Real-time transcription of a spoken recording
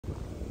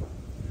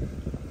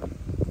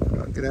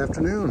Good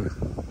afternoon.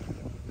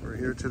 We're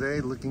here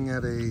today looking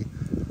at a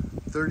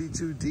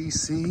 32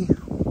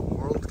 DC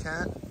World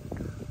Cat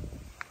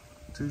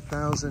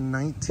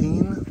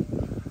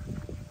 2019.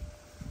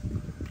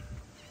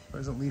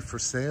 Presently for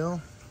sale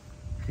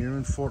here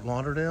in Fort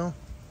Lauderdale.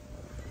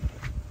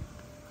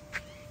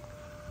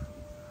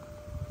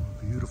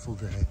 A beautiful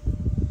day.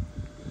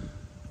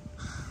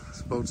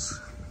 This boat's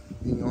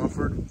being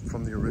offered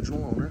from the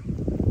original owner.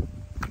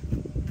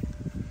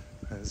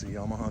 Has a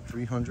Yamaha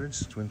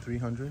 300s, twin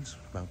 300s,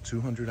 about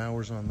 200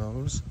 hours on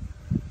those.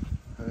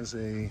 Has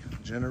a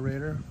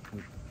generator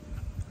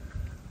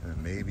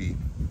and maybe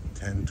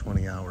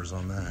 10-20 hours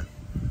on that.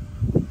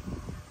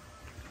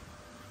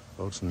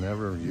 Boat's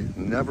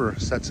never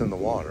sets in the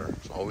water.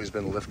 It's always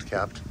been lift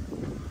kept.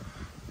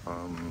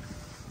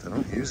 They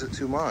don't use it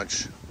too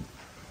much,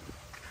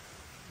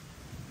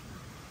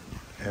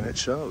 and it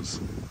shows.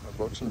 The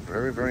boat's in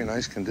very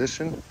nice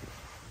condition.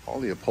 All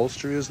the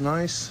upholstery is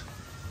nice.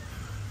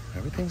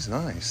 Everything's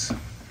nice.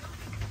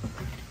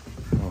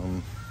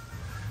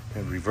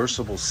 And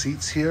reversible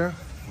seats here.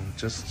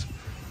 Just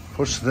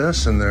push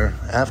this and they're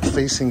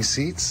aft-facing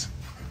seats.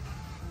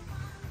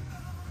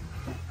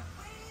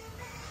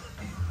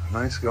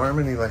 Nice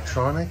Garmin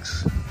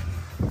electronics.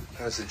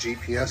 Has the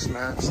GPS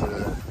maps,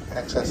 the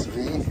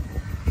XSV,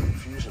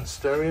 Fusion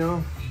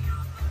stereo,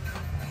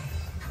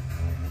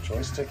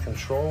 joystick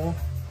control,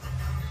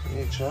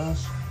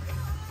 VHS.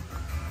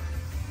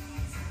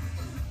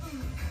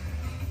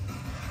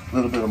 A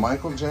little bit of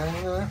Michael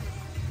jamming there.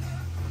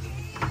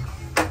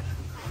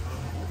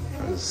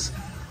 There's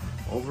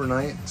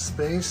overnight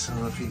space. I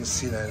don't know if you can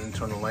see that. I didn't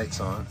turn the lights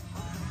on.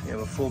 You have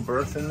a full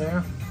berth in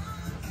there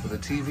with a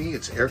TV.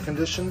 It's air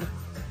conditioned.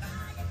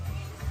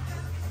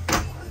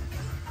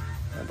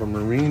 Have a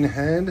marine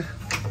head.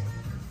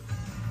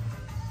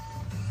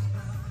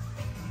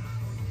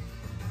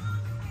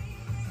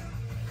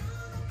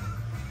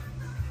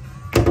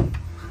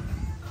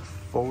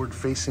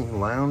 Forward-facing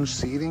lounge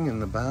seating in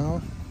the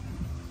bow.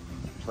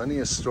 Plenty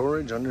of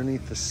storage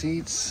underneath the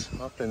seats,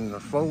 up in the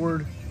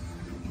forward.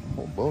 The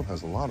whole boat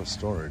has a lot of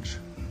storage.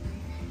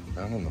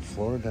 Down on the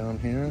floor down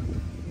here,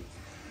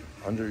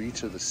 under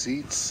each of the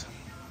seats,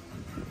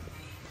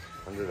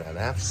 under that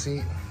aft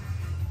seat.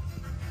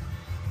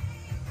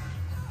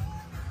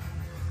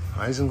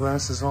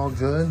 Isinglass is all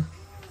good.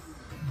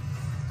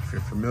 If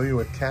you're familiar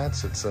with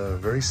cats, it's a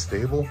very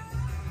stable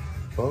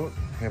boat.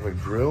 You have a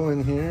grill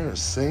in here, a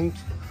sink,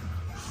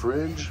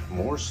 fridge,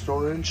 more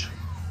storage.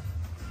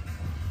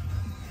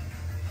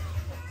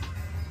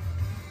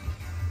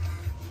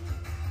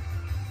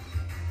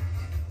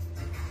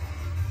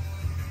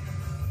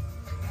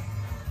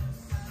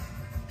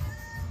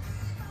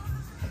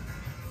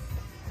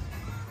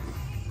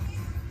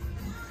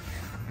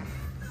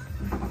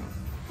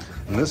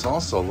 And this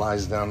also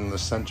lies down in the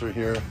center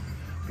here,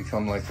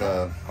 become like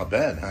a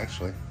bed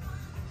actually.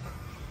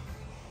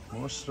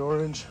 More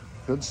storage,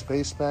 good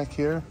space back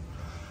here.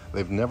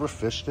 They've never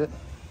fished it.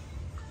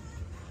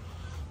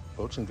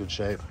 Boat's in good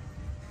shape.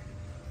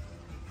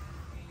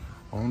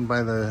 Owned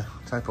by the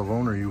type of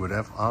owner you would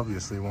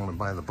obviously want to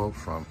buy the boat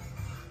from.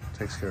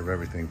 Takes care of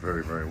everything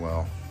very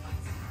well.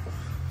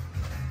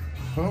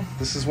 Well,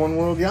 this is One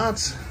World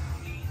Yachts.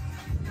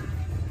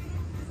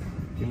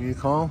 Give me a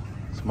call.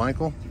 It's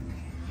Michael.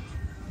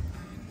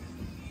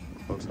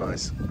 Boat's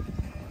nice.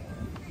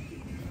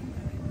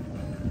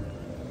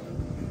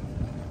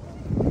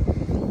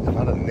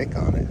 Not a nick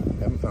on it.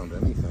 Haven't found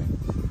anything.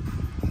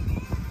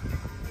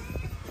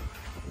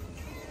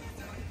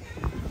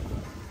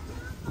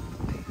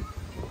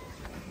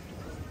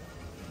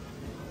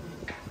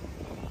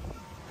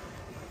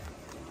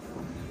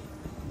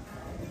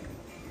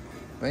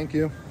 Thank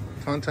you.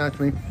 Contact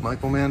me,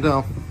 Michael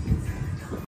Mandel.